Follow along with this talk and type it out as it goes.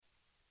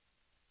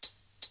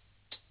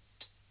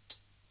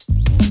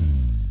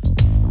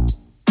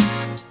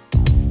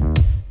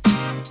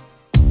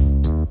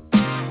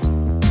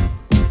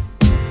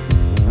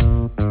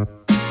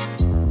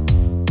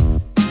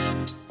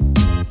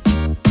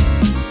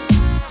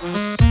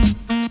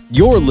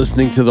You're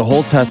listening to The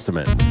Whole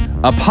Testament,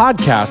 a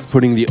podcast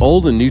putting the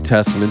Old and New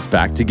Testaments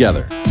back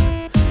together.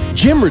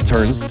 Jim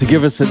returns to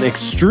give us an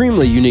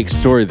extremely unique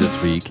story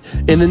this week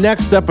in the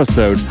next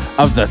episode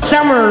of the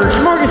Summer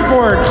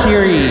Smorgasbord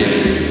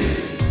series.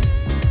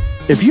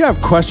 If you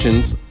have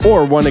questions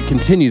or want to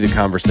continue the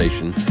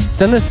conversation,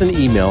 send us an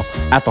email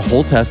at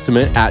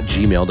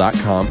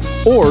thewholetestament@gmail.com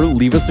or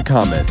leave us a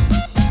comment.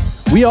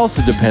 We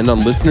also depend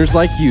on listeners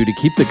like you to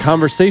keep the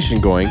conversation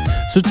going,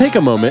 so take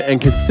a moment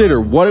and consider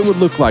what it would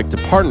look like to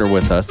partner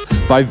with us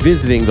by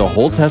visiting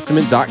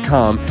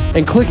thewholetestament.com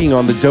and clicking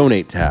on the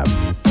Donate tab.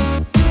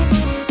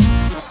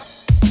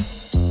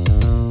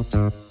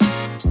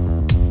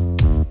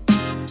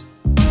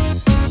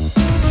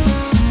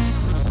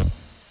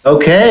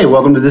 Okay,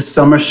 welcome to this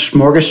summer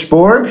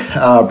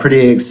smorgasbord.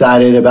 Pretty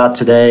excited about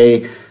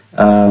today.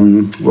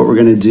 What we're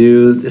going to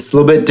do. It's a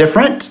little bit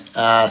different.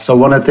 So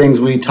one of the things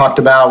we talked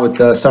about with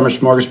the summer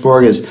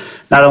smorgasbord is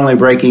not only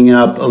breaking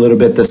up a little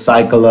bit the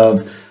cycle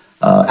of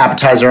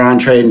appetizer,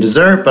 entree, and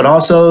dessert, but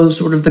also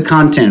sort of the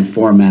content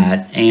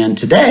format. And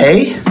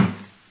today, I'm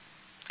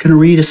going to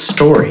read a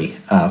story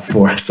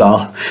for us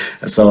all.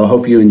 So I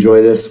hope you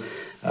enjoy this.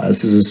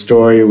 This is a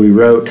story we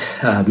wrote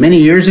many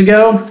years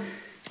ago,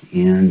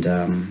 and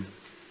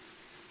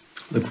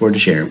look forward to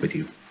sharing it with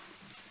you.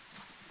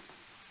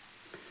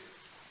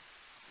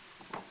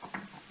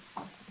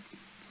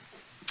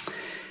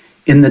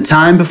 In the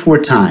time before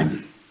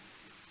time,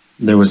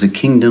 there was a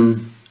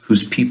kingdom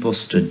whose people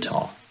stood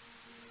tall.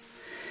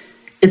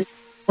 Its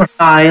gates were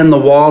high and the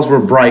walls were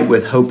bright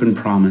with hope and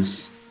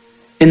promise.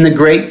 In the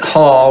great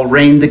hall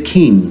reigned the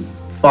king,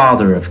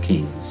 father of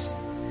kings.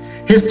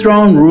 His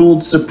throne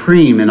ruled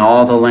supreme in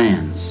all the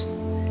lands.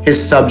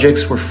 His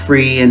subjects were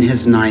free and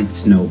his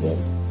knights noble.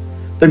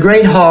 The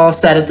great hall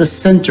sat at the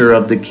center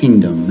of the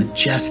kingdom,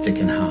 majestic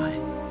and high.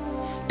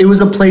 It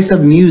was a place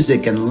of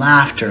music and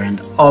laughter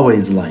and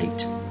always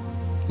light.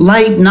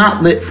 Light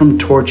not lit from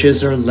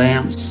torches or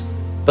lamps,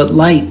 but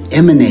light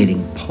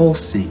emanating,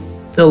 pulsing,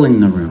 filling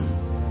the room.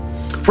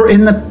 For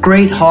in the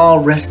great hall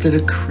rested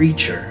a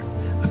creature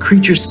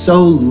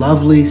so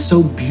lovely,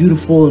 so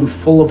beautiful and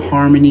full of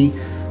harmony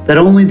that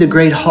only the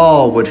great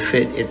hall would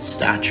fit its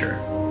stature.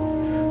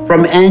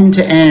 From end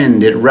to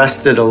end it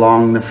rested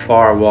along the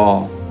far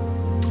wall.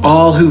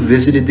 All who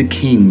visited the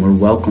king were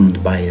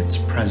welcomed by its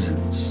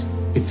presence,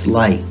 its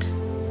light,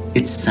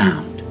 its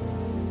sound.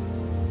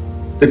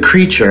 The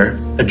creature,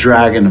 a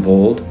dragon of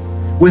old,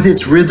 with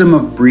its rhythm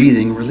of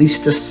breathing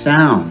released a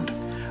sound,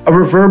 a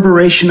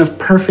reverberation of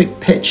perfect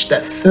pitch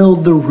that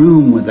filled the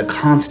room with a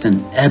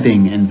constant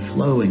ebbing and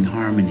flowing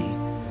harmony.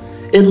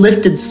 It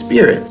lifted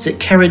spirits, it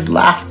carried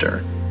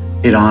laughter,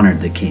 it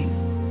honored the king.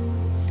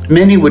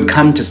 Many would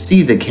come to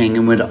see the king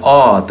and would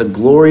awe at the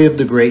glory of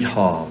the great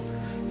hall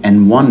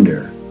and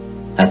wonder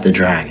at the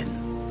dragon.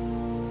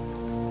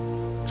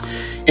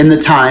 In the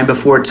time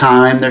before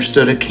time, there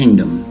stood a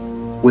kingdom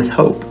with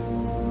hope.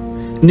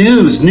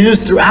 News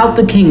throughout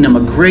the kingdom. A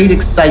great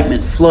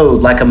excitement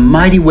flowed like a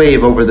mighty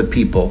wave over the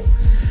people.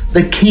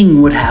 The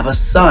king would have a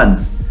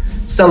son.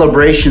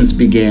 Celebrations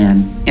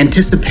began.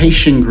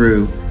 Anticipation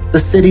grew. The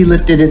city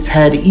lifted its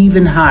head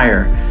even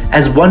higher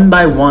as one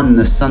by one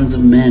the sons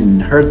of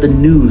men heard the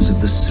news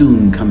of the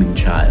soon coming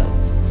child.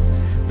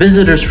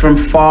 Visitors from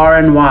far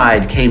and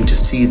wide came to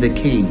see the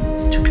king,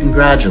 to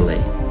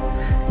congratulate.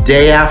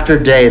 Day after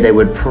day they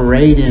would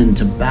parade in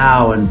to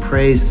bow and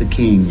praise the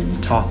king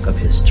and talk of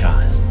his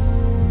child.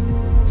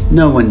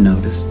 No one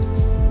noticed.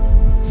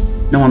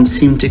 No one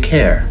seemed to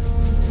care.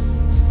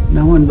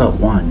 No one but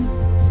one,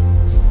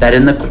 that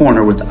in the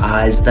corner with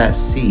eyes that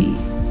see,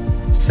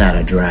 sat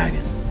a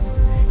dragon.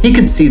 He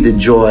could see the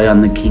joy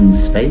on the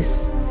king's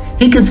face.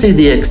 He could see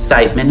the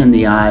excitement in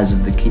the eyes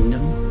of the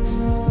kingdom.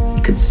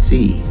 He could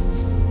see.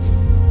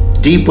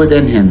 Deep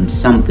within him,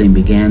 something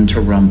began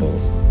to rumble.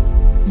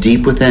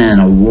 Deep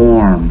within, a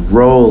warm,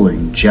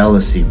 rolling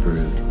jealousy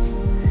brewed.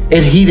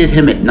 It heated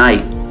him at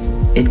night.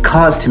 It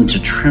caused him to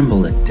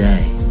tremble at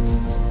day.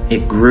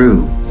 It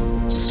grew,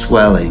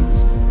 swelling,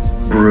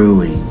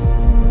 brewing,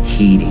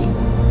 heating.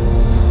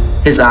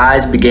 His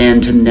eyes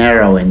began to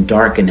narrow and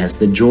darken as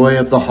the joy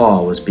of the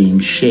hall was being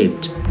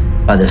shaped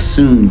by the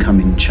soon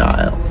coming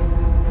child.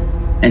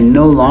 And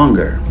no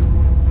longer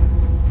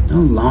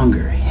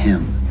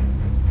him.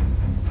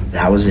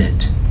 That was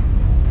it.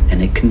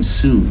 And it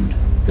consumed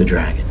the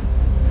dragon.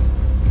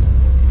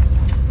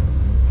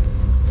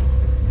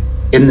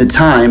 In the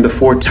time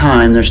before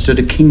time, there stood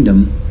a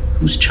kingdom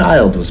whose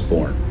child was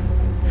born.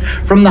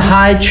 From the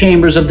high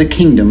chambers of the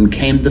kingdom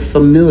came the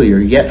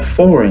familiar yet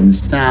foreign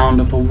sound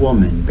of a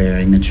woman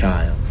bearing a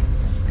child.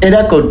 It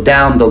echoed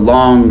down the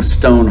long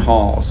stone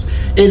halls.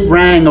 It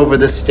rang over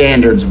the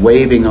standards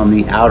waving on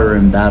the outer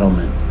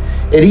embattlement.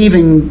 It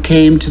even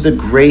came to the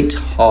great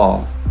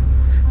hall.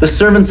 The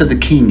servants of the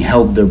king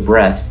held their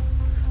breath.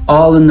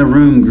 All in the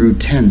room grew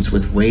tense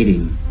with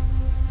waiting.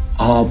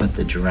 All but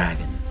the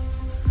dragon.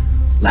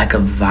 Like a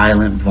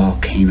violent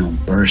volcano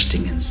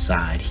bursting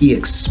inside, he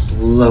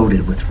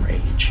exploded with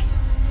rage.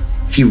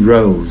 He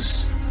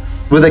rose.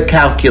 With a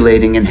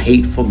calculating and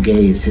hateful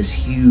gaze, his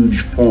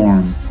huge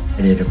form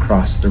headed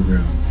across the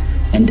room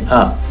and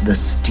up the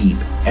steep,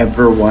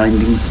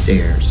 ever-winding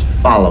stairs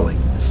following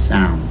the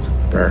sounds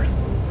of birth.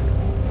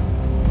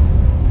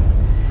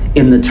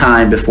 In the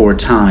time before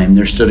time,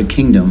 there stood a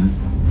kingdom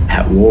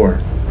at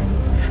war.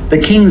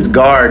 The king's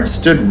guard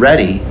stood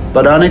ready,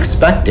 but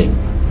unexpecting,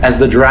 as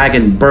the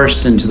dragon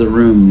burst into the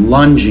room,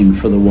 lunging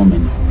for the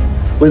woman.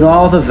 With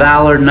all the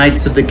valor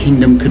knights of the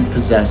kingdom could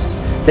possess,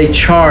 they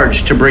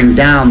charged to bring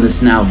down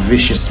this now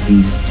vicious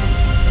beast.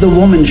 The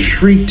woman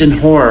shrieked in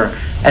horror,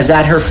 as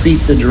at her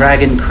feet the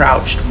dragon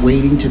crouched,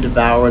 waiting to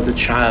devour the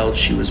child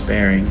she was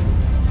bearing.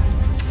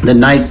 The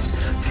knights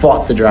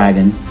fought the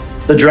dragon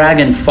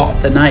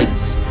fought the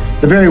knights.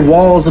 The very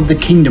walls of the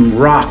kingdom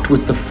rocked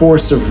with the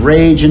force of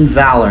rage and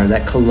valor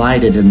that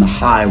collided in the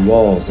high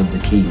walls of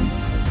the king.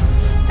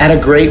 At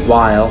a great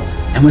while,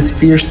 and with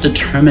fierce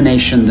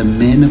determination, the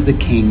men of the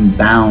king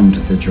bound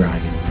the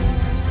dragon.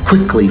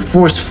 Quickly,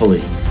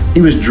 forcefully,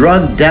 he was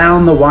dragged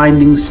down the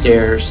winding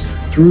stairs,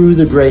 through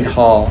the great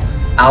hall,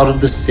 out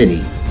of the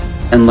city,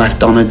 and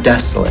left on a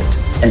desolate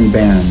and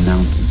barren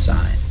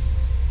mountainside.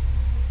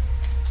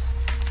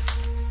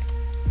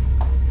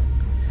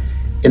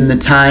 In the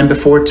time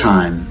before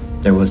time,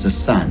 there was a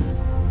son.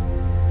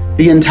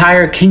 The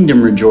entire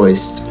kingdom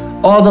rejoiced.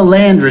 All the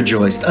land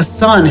rejoiced. A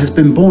son has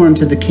been born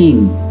to the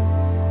king.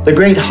 The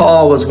great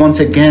hall was once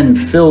again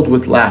filled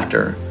with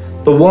laughter.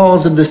 The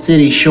walls of the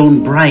city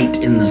shone bright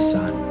in the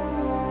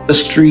sun. The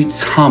streets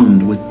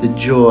hummed with the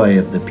joy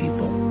of the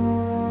people.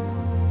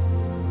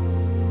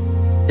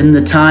 In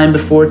the time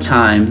before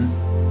time,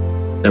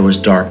 there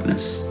was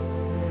darkness.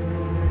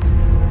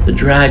 The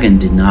dragon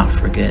did not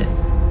forget.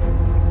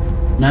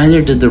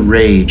 Neither did the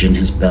rage in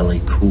his belly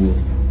cool.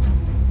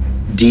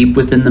 Deep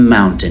within the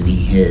mountain he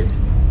hid,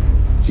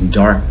 in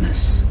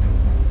darkness,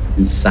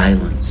 in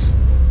silence,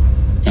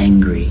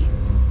 angry,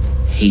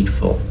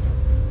 hateful,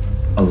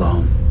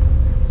 alone.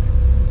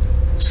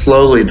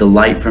 Slowly the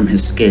light from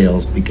his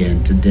scales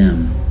began to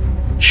dim.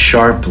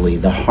 Sharply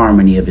the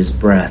harmony of his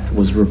breath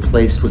was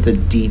replaced with a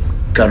deep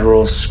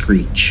guttural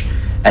screech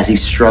as he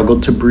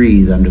struggled to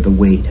breathe under the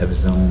weight of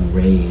his own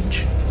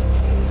rage.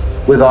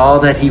 With all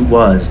that he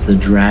was, the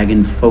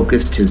dragon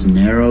focused his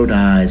narrowed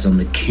eyes on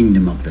the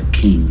kingdom of the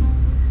king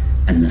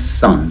and the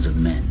sons of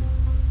men.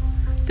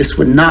 This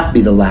would not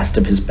be the last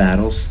of his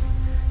battles,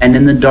 and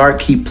in the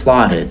dark he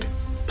plotted,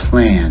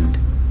 planned,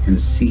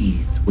 and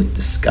seethed with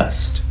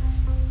disgust.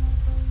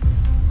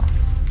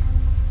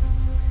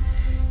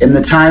 In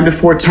the time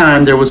before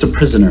time, there was a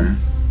prisoner.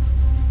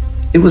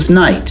 It was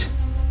night.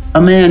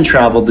 A man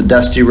traveled the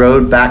dusty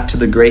road back to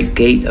the great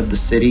gate of the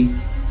city.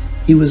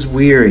 He was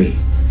weary,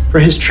 for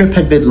his trip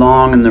had been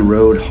long and the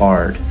road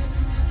hard.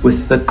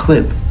 With the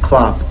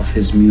clip-clop of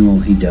his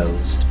mule he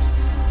dozed.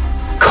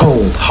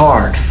 Cold,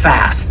 hard,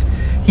 fast,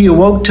 he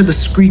awoke to the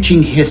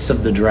screeching hiss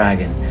of the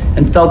dragon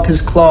and felt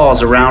his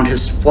claws around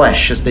his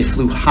flesh as they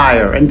flew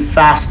higher and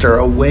faster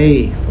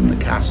away from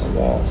the castle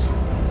walls.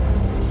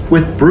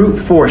 With brute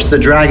force, the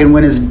dragon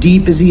went as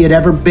deep as he had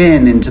ever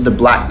been into the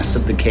blackness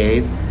of the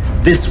cave.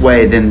 This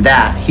way, then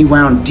that, he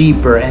wound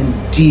deeper and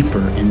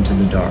deeper into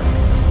the dark.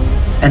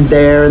 And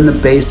there in the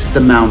base of the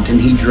mountain,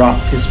 he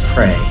dropped his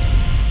prey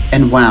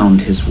and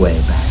wound his way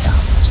back out.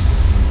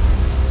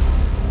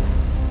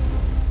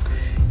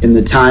 In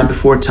the time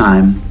before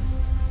time,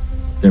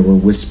 there were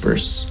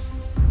whispers.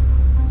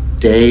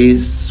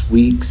 Days,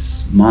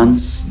 weeks,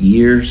 months,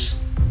 years.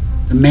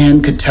 The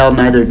man could tell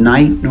neither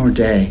night nor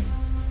day.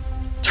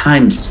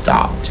 Time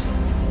stopped.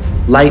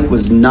 Light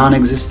was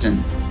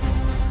non-existent.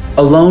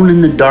 Alone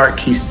in the dark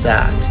he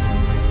sat.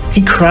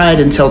 He cried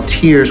until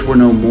tears were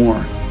no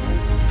more.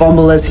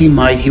 Fumble as he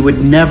might, he would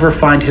never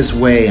find his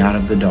way out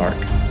of the dark.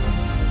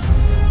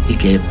 He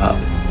gave up.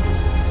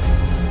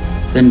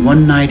 Then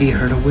one night he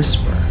heard a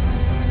whisper.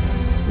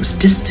 It was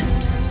distant,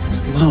 it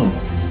was low.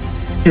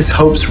 His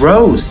hopes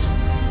rose.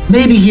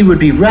 Maybe he would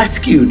be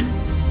rescued.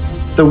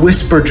 The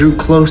whisper drew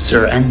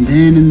closer, and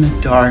then in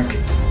the dark,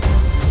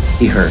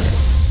 he heard it.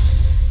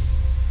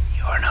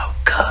 You're no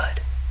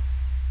good.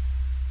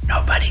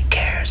 Nobody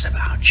cares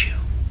about you.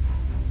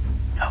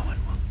 No one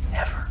will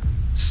ever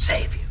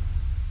save you.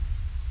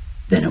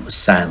 Then it was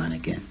silent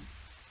again.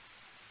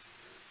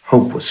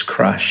 Hope was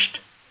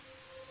crushed.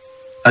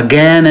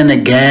 Again and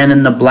again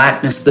in the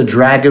blackness, the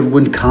dragon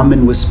would come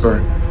and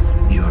whisper,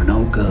 You're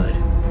no good.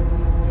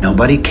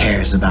 Nobody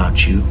cares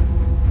about you.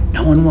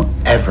 No one will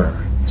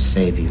ever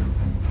save you.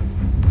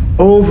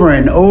 Over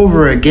and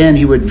over again,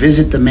 he would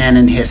visit the man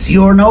and hiss,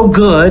 You're no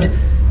good.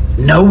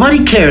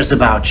 Nobody cares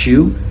about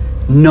you.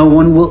 No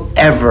one will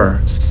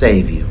ever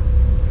save you.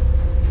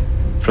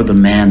 For the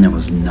man, there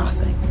was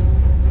nothing.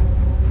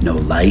 No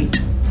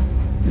light,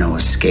 no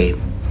escape,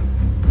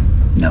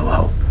 no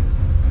hope.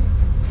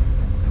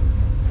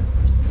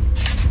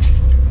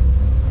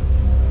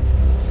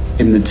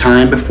 In the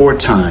time before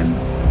time,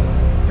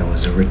 there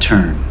was a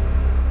return.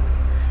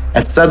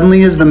 As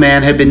suddenly as the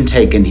man had been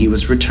taken, he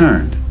was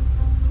returned,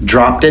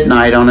 dropped at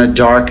night on a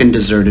dark and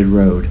deserted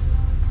road.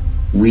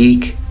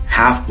 Weak,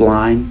 half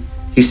blind,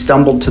 he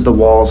stumbled to the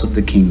walls of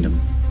the kingdom.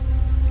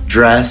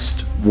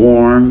 Dressed,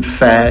 warm,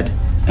 fed,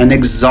 and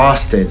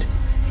exhausted,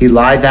 he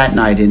lay that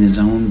night in his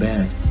own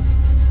bed.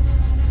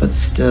 But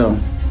still,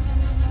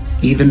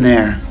 even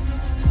there,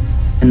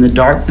 in the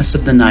darkness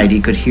of the night,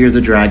 he could hear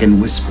the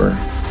dragon whisper,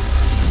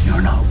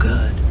 "You're no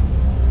good.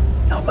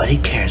 Nobody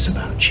cares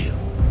about you.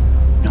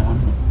 No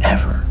one will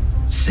ever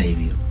save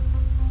you."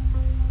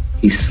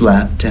 He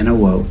slept and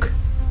awoke,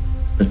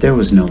 but there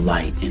was no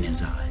light in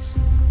his eyes.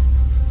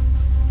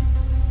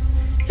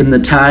 In the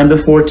time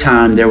before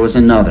time, there was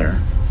another.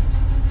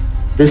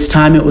 This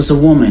time it was a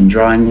woman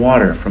drawing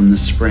water from the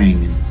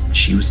spring, and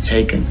she was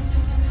taken.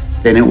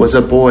 Then it was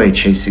a boy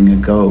chasing a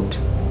goat.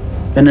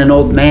 Then an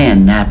old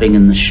man napping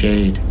in the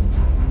shade.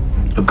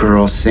 A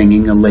girl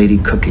singing, a lady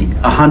cooking,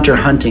 a hunter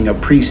hunting, a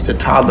priest, a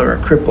toddler, a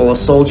cripple, a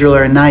soldier,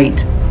 or a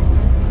knight.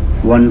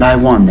 One by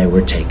one they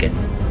were taken.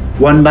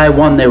 One by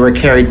one they were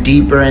carried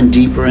deeper and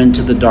deeper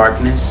into the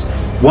darkness.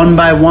 One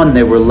by one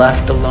they were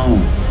left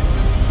alone.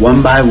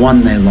 One by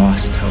one they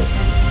lost hope.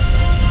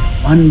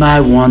 One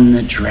by one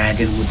the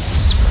dragon would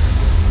whisper,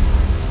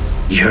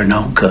 "You're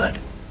no good.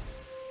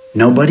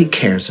 Nobody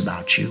cares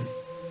about you.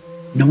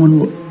 No one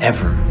will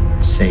ever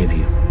save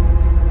you."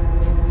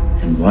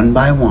 And one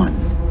by one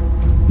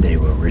they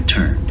were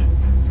returned.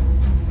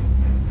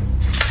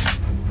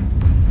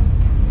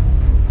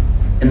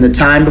 In the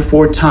time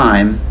before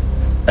time,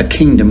 a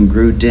kingdom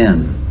grew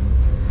dim.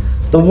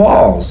 The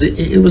walls,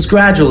 it was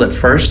gradual at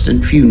first,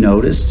 and few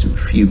noticed and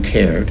few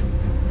cared.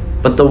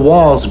 But the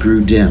walls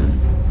grew dim.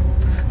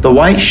 The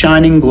white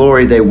shining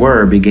glory they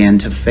were began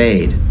to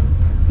fade.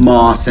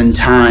 Moss and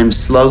time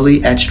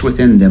slowly etched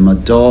within them a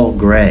dull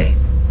gray.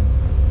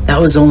 That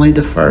was only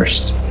the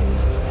first.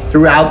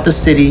 Throughout the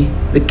city,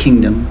 the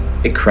kingdom,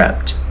 it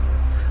crept.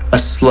 A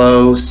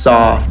slow,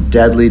 soft,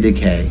 deadly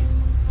decay.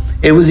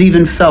 It was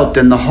even felt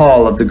in the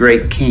hall of the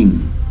great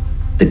king.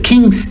 The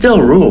king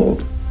still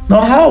ruled. The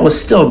hall was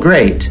still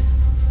great,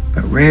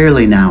 but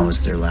rarely now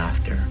was there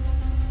laughter.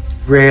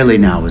 Rarely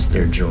now was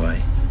there joy.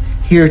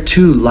 Here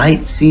too,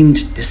 light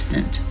seemed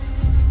distant.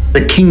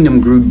 The kingdom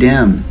grew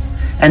dim,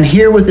 and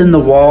here within the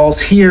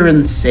walls, here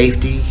in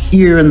safety,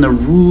 here in the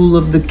rule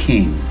of the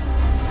king,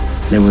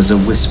 there was a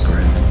whisper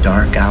in the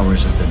dark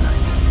hours of the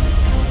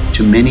night.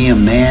 To many a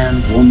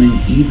man, woman,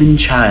 even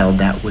child,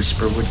 that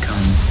whisper would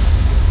come,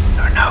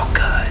 "You're no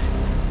good.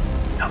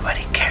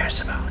 Nobody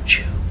cares about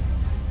you.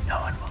 No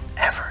one will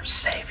ever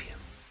save you."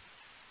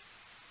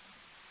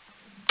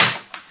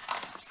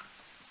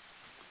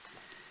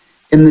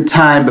 In the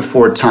time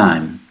before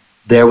time,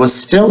 there was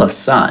still a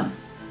sun.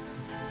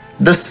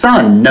 The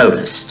sun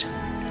noticed.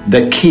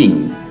 The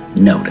king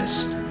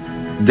noticed.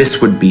 This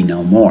would be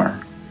no more.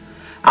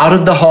 Out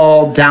of the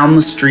hall, down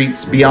the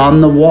streets,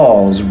 beyond the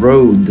walls,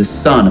 rode the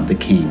son of the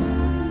king.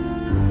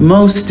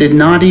 Most did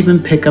not even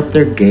pick up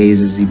their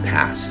gaze as he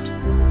passed.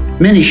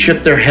 Many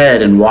shook their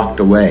head and walked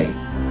away,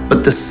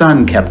 but the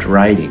sun kept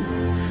riding.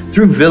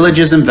 Through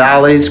villages and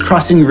valleys,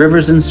 crossing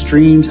rivers and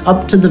streams,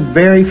 up to the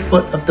very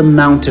foot of the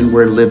mountain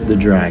where lived the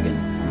dragon.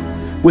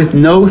 With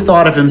no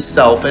thought of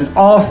himself and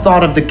all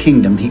thought of the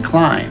kingdom, he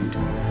climbed.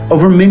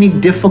 Over many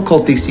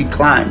difficulties he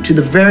climbed. To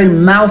the very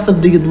mouth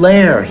of the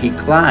lair he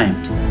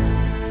climbed.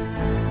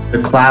 The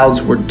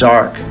clouds were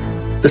dark.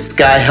 The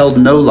sky held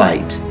no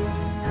light.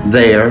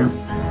 There,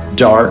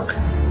 dark,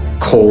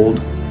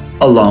 cold,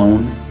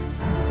 alone,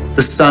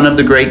 the son of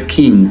the great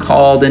king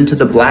called into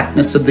the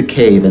blackness of the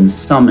cave and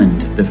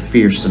summoned the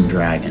fearsome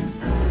dragon.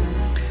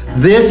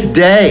 "This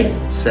day,"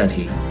 said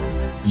he,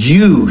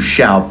 "you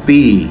shall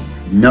be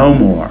no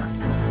more."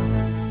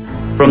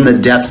 From the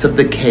depths of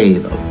the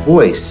cave, a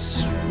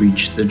voice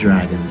reached the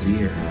dragon's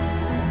ear.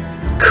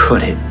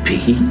 Could it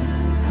be?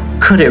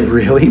 Could it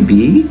really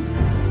be?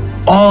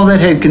 All that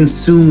had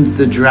consumed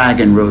the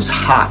dragon rose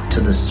hot to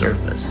the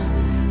surface.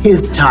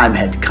 His time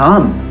had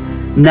come.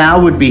 Now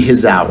would be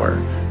his hour.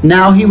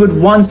 Now he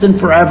would once and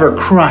forever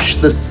crush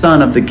the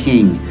son of the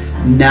king.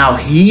 Now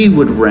he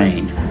would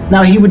reign.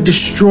 Now he would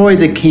destroy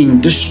the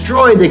king,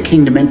 destroy the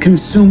kingdom, and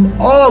consume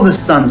all the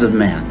sons of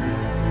man.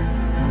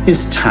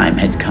 His time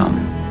had come.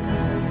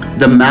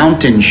 The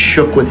mountain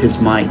shook with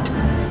his might.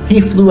 He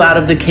flew out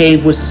of the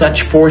cave with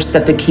such force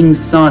that the king's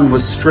son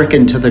was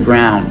stricken to the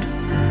ground.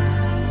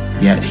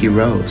 Yet he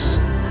rose.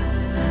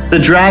 The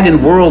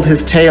dragon whirled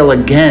his tail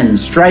again,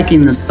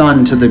 striking the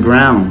son to the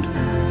ground.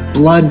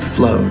 Blood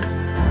flowed.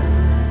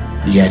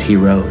 Yet he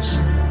rose.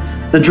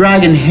 The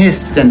dragon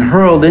hissed and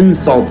hurled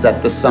insults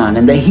at the sun,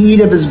 and the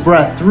heat of his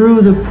breath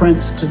threw the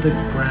prince to the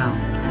ground.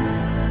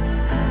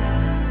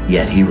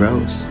 Yet he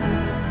rose.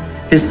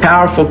 His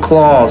powerful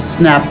claws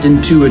snapped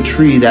into a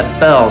tree that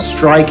fell,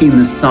 striking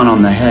the sun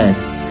on the head.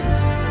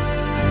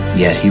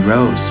 Yet he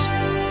rose.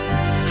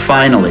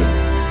 Finally,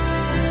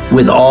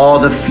 with all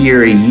the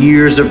fury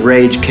years of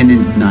rage can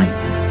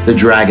ignite, the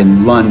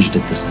dragon lunged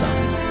at the sun.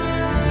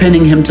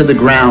 Pinning him to the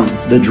ground,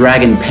 the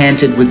dragon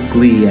panted with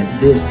glee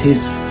at this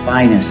his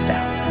finest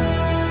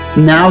hour.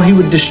 Now he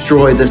would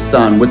destroy the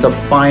sun with a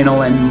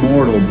final and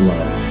mortal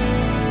blow.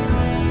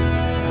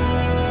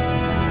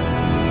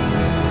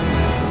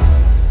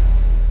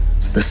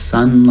 As the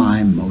sun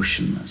lay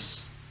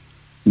motionless,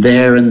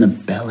 there in the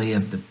belly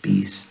of the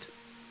beast,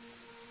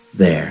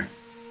 There,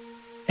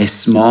 a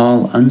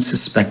small,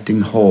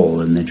 unsuspecting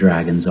hole in the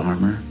dragon's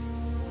armor.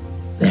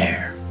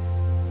 There,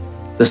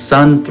 the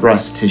sun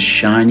thrust his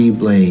shiny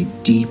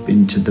blade deep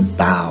into the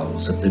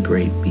bowels of the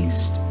great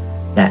beast,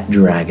 that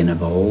dragon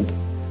of old,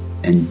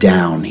 and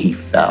down he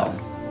fell.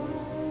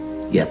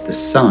 Yet the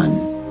sun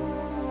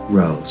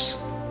rose.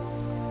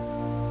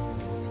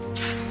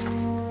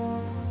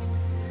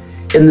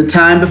 In the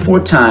time before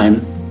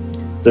time,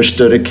 there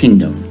stood a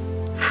kingdom,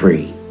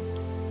 free.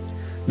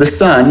 The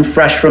sun,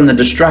 fresh from the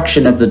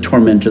destruction of the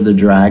tormentor the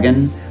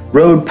dragon,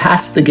 rode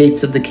past the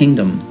gates of the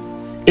kingdom.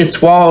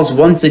 Its walls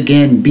once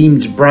again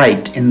beamed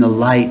bright in the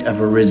light of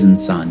a risen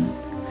sun.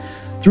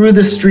 Through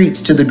the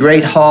streets to the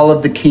great hall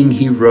of the king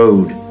he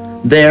rode.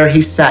 There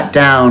he sat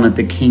down at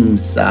the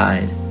king's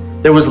side.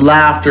 There was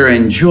laughter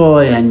and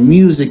joy and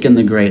music in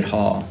the great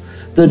hall.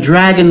 The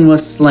dragon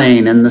was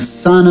slain and the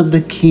son of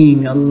the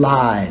king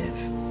alive.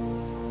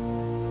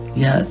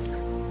 Yet,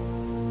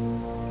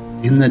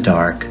 in the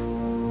dark,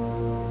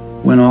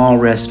 when all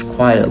rest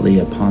quietly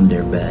upon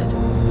their bed,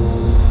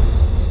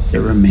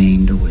 there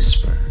remained a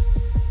whisper.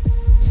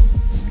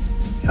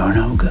 You're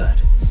no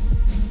good.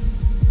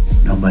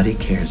 Nobody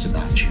cares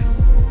about you.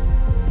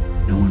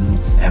 No one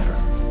will ever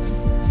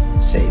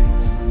save you.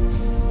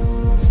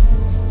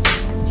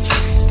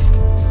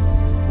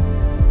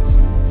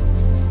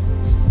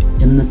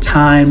 In the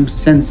time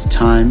since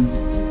time,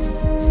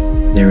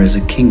 there is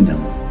a kingdom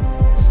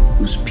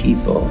whose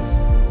people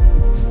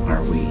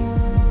are we.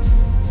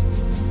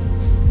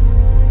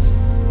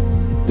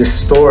 This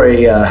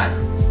story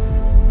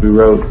we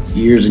wrote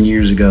years and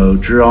years ago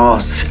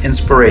draws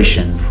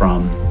inspiration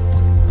from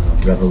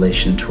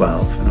Revelation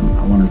 12. And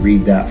I want to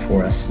read that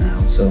for us now.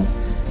 So,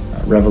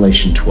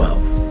 Revelation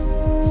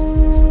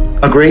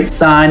 12. A great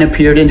sign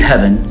appeared in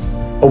heaven,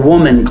 a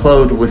woman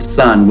clothed with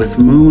sun, with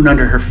moon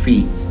under her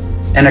feet,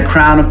 and a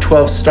crown of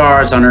 12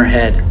 stars on her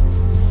head.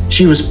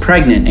 She was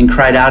pregnant and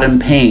cried out in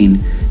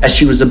pain as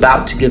she was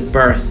about to give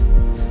birth.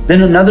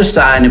 Then another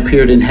sign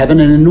appeared in heaven,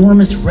 an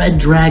enormous red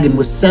dragon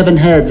with 7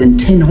 heads and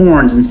 10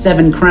 horns and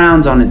 7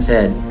 crowns on its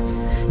head.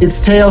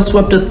 Its tail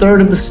swept a third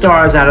of the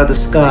stars out of the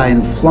sky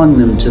and flung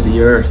them to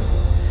the earth.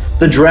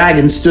 The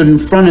dragon stood in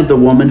front of the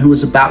woman who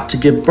was about to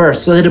give birth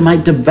so that it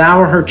might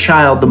devour her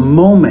child the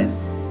moment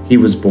he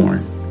was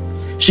born.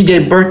 She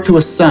gave birth to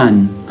a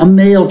son, a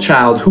male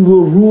child who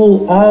will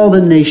rule all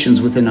the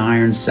nations with an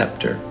iron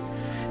scepter.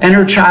 And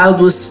her child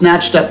was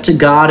snatched up to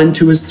God and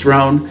to his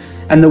throne,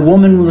 and the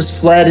woman was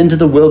fled into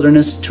the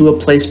wilderness to a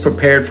place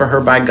prepared for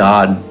her by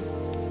God,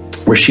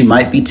 where she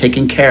might be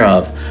taken care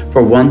of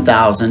for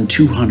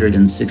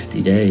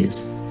 1,260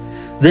 days.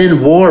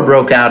 Then war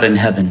broke out in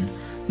heaven.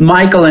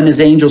 Michael and his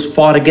angels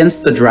fought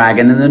against the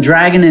dragon, and the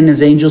dragon and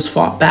his angels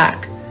fought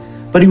back.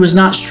 But he was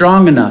not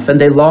strong enough,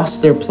 and they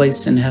lost their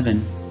place in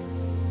heaven.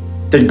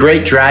 The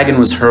great dragon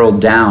was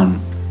hurled down,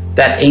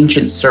 that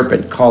ancient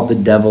serpent called the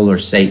devil or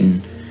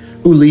Satan,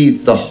 who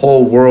leads the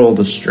whole world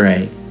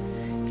astray.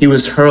 He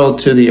was hurled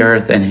to the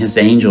earth and his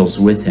angels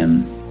with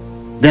him.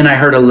 Then I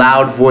heard a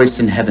loud voice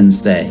in heaven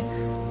say,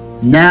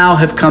 "Now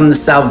have come the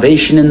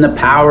salvation and the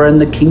power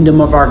and the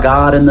kingdom of our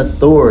God and the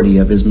authority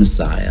of his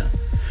Messiah.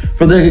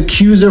 For the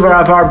accuser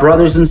of our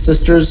brothers and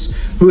sisters,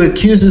 who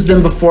accuses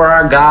them before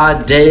our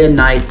God day and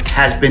night,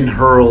 has been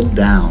hurled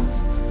down.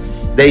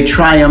 They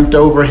triumphed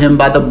over him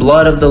by the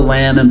blood of the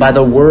Lamb and by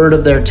the word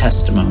of their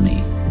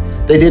testimony.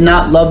 They did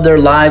not love their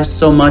lives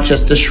so much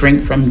as to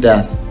shrink from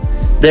death.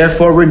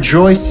 Therefore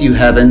rejoice, you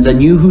heavens,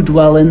 and you who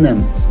dwell in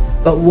them.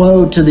 But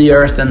woe to the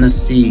earth and the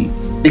sea,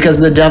 because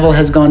the devil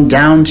has gone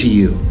down to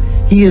you.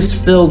 He is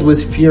filled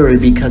with fury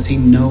because he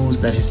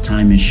knows that his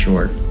time is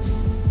short."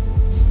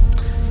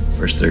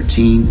 Verse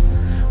 13,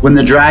 when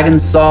the dragon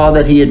saw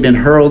that he had been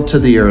hurled to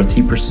the earth,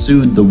 he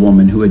pursued the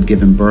woman who had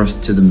given birth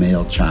to the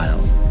male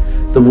child.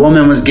 The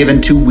woman was given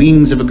 2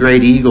 wings of a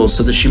great eagle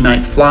so that she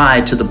might fly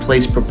to the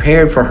place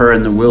prepared for her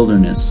in the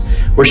wilderness,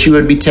 where she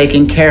would be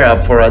taken care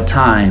of for a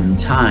time,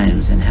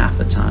 times, and half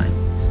a time,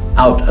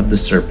 out of the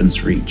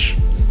serpent's reach.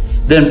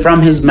 Then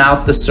from his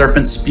mouth the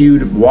serpent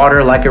spewed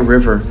water like a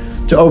river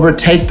to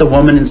overtake the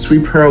woman and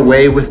sweep her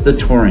away with the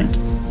torrent.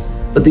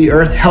 But the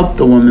earth helped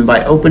the woman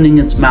by opening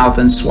its mouth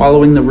and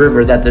swallowing the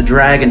river that the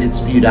dragon had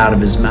spewed out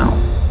of his mouth.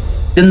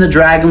 Then the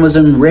dragon was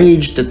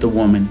enraged at the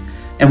woman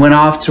and went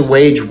off to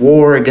wage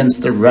war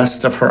against the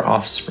rest of her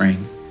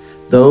offspring,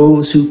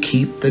 those who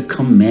keep the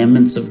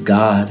commandments of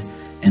God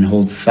and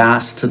hold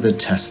fast to the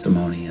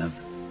testimony of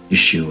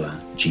Yeshua,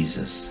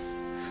 Jesus.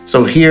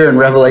 So here in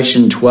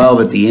Revelation 12,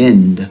 at the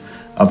end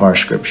of our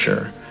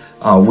scripture,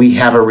 we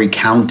have a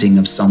recounting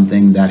of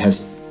something that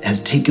has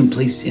taken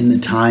place in the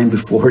time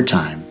before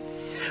time.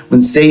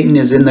 When Satan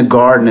is in the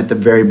garden at the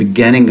very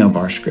beginning of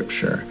our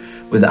scripture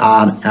with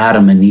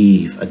Adam and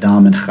Eve,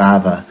 Adam and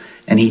Chava,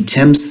 and he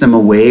tempts them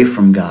away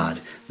from God.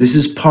 This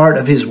is part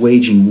of his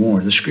waging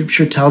war. The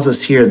scripture tells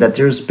us here that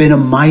there's been a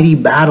mighty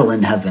battle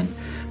in heaven,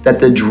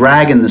 that the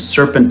dragon, the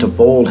serpent of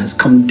old, has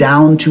come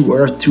down to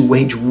earth to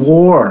wage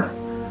war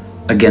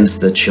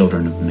against the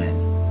children of men,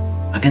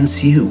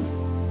 against you,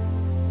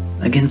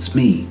 against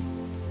me.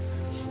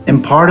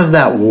 And part of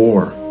that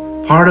war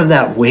Part of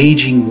that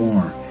waging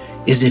war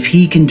is if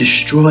he can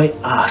destroy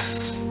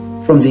us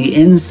from the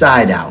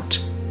inside out,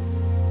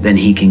 then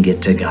he can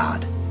get to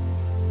God.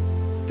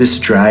 This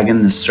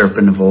dragon, this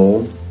serpent of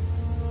old,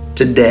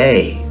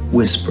 today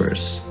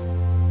whispers,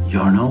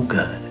 "You're no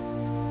good.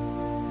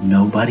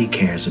 Nobody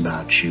cares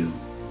about you.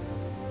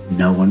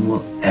 No one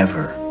will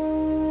ever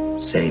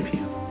save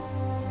you."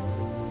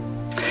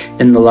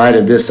 In the light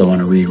of this, I want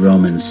to read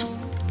Romans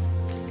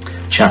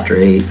chapter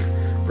 8,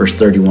 verse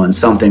 31,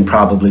 something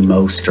probably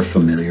most are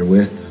familiar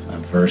with, a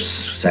verse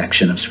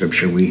section of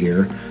scripture we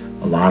hear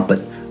a lot,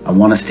 but I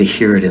want us to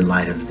hear it in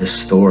light of this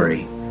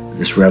story,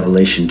 this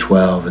Revelation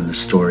 12 and the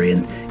story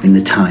in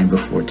the time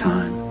before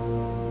time.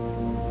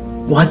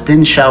 What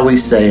then shall we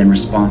say in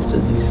response to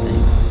these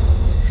things?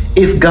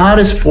 If God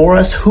is for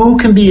us, who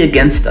can be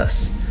against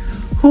us?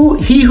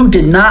 He who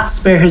did not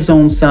spare his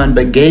own son,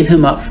 but gave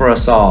him up for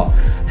us all,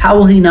 how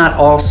will he not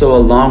also,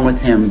 along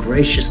with him,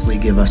 graciously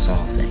give us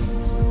all things?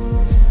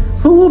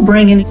 Who will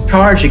bring any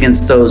charge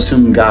against those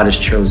whom God has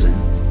chosen?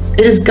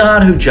 It is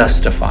God who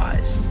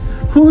justifies.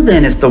 Who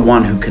then is the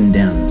one who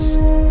condemns?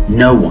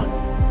 No one.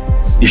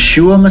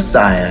 Yeshua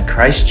Messiah,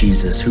 Christ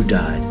Jesus, who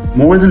died,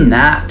 more than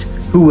that,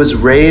 who was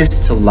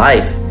raised to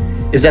life,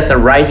 is at the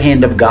right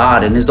hand of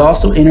God and is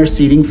also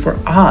interceding for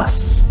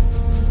us.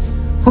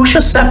 Who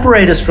shall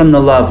separate us from the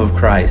love of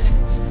Christ?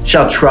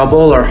 Shall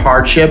trouble or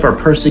hardship or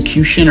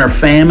persecution or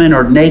famine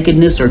or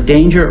nakedness or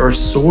danger or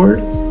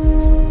sword?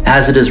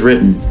 As it is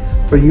written,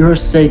 for your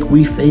sake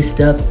we face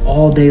death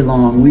all day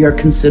long. We are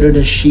considered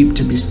as sheep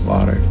to be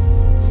slaughtered.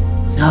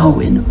 No,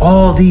 in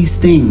all these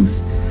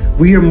things,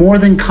 we are more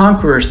than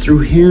conquerors through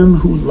him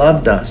who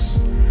loved us.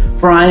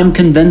 For I am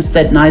convinced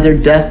that neither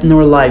death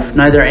nor life,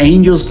 neither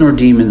angels nor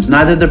demons,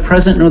 neither the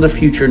present nor the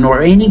future,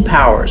 nor any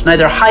powers,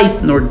 neither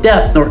height nor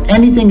depth, nor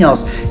anything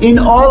else in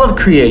all of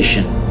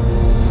creation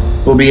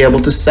will be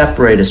able to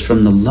separate us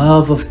from the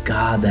love of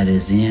God that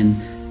is in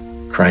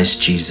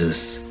Christ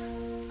Jesus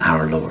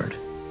our Lord.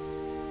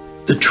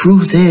 The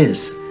truth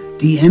is,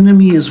 the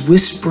enemy is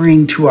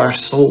whispering to our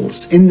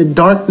souls in the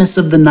darkness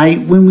of the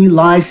night when we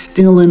lie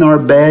still in our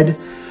bed,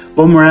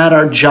 when we're at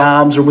our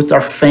jobs or with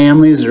our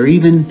families or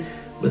even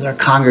with our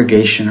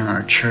congregation or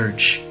our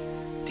church.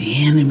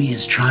 The enemy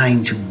is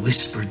trying to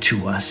whisper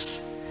to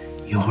us,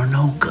 you're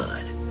no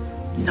good.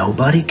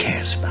 Nobody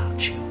cares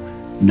about you.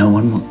 No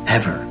one will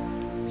ever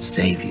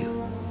save you.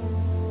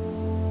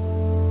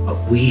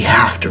 What we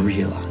have to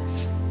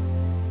realize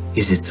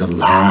is it's a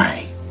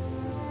lie.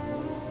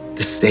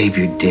 The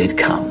Savior did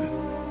come.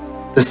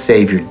 The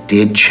Savior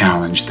did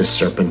challenge the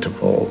serpent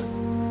of old.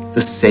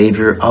 The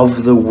Savior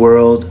of the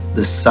world,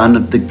 the Son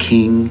of the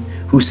King,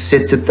 who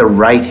sits at the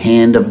right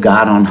hand of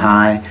God on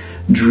high,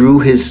 drew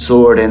his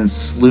sword and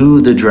slew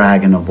the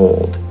dragon of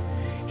old.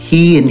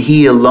 He and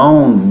he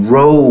alone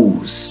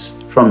rose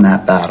from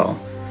that battle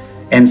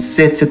and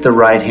sits at the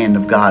right hand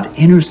of God,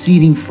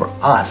 interceding for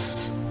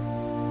us.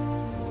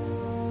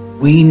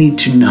 We need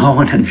to know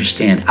and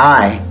understand,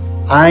 I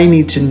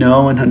need to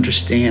know and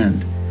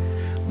understand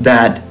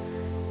that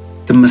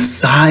the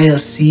Messiah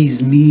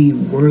sees me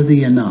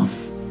worthy enough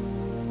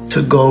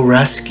to go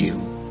rescue.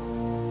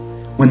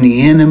 When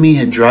the enemy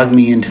had dragged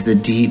me into the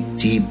deep,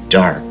 deep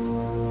dark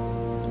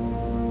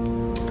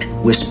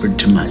and whispered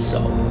to my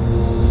soul,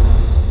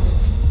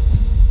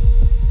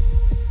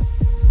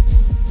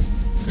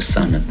 the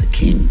Son of the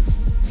King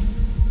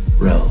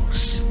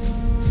rose.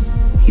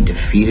 He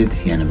defeated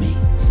the enemy.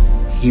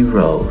 He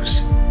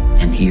rose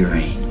and he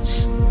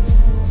reigns.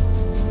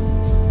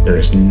 There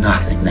is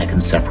nothing that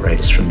can separate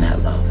us from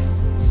that love.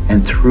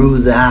 And through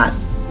that,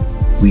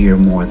 we are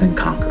more than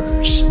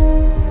conquerors.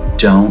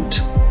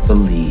 Don't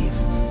believe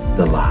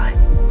the lie.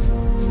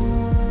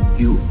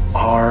 You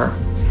are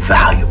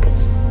valuable.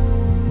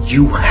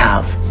 You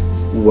have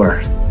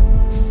worth.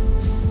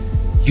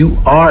 You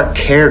are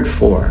cared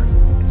for.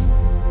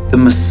 The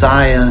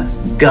Messiah,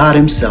 God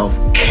himself,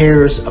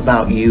 cares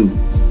about you.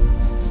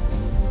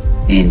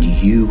 And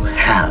you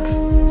have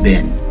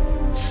been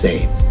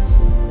saved.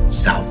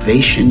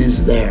 Salvation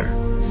is there.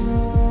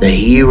 The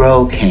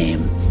hero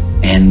came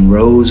and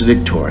rose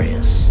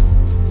victorious.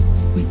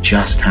 We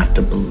just have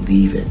to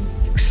believe it,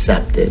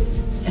 accept it,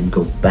 and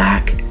go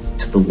back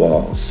to the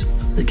walls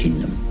of the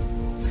kingdom.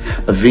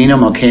 Avinu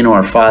Malkeinu,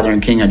 our Father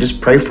and King, I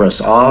just pray for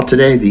us all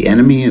today. The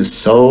enemy is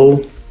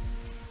so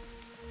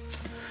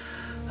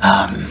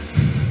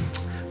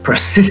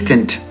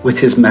persistent with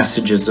his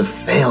messages of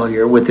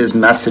failure, with his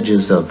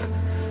messages of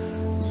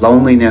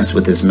loneliness,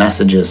 with his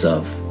messages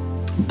of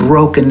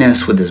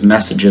brokenness, with his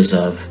messages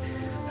of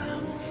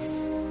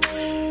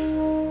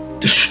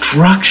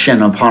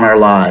destruction upon our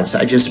lives.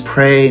 I just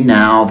pray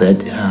now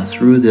that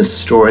through this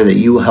story that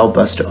you will help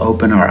us to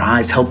open our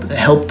eyes,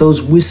 help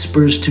those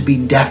whispers to be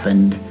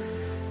deafened.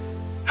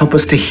 Help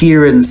us to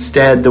hear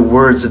instead the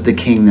words of the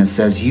King that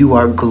says, you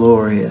are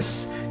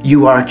glorious,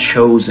 you are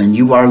chosen,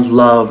 you are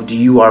loved,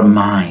 you are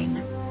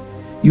mine.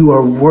 You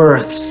are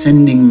worth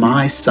sending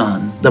my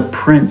son, the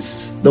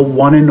Prince, the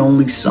one and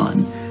only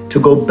Son, to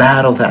go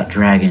battle that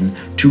dragon,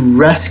 to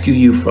rescue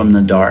you from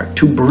the dark,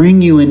 to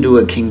bring you into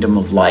a kingdom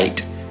of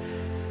light.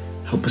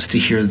 Help us to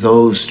hear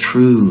those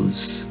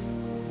truths.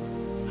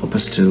 Help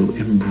us to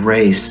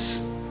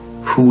embrace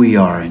who we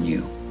are in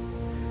you.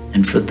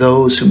 And for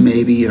those who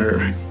maybe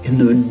are in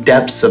the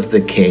depths of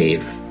the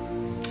cave,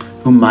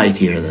 who might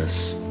hear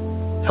this,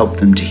 help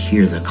them to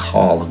hear the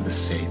call of the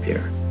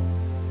Savior.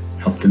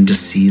 Help them to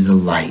see the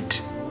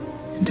light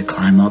and to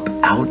climb up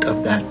out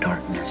of that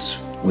darkness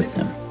with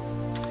him.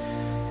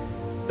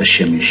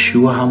 B'Shem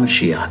Yeshua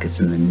HaMashiach, it's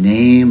in the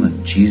name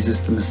of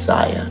Jesus the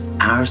Messiah,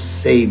 our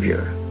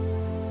Savior,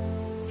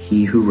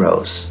 he who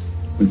rose,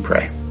 we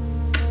pray.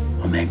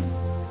 Amen.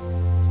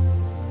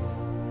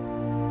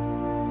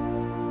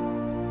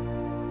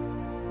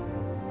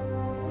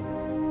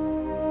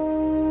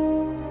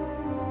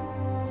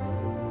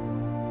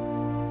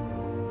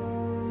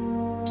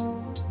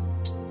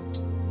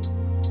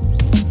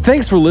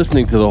 Thanks for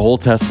listening to The Whole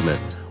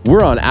Testament.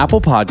 We're on Apple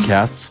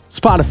Podcasts,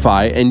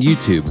 Spotify, and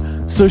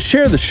YouTube, so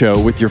share the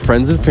show with your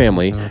friends and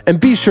family,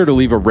 and be sure to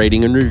leave a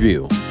rating and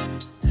review.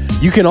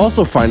 You can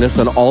also find us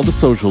on all the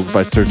socials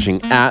by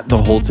searching at The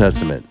Whole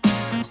Testament.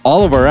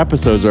 All of our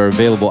episodes are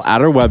available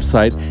at our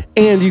website,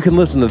 and you can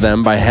listen to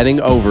them by heading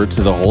over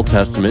to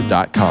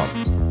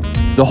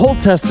thewholetestament.com. The Whole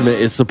Testament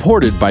is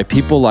supported by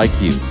people like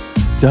you.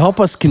 To help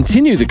us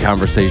continue the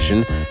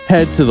conversation,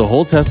 head to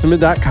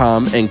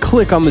thewholetestament.com and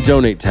click on the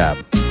Donate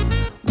tab.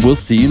 We'll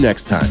see you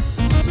next time.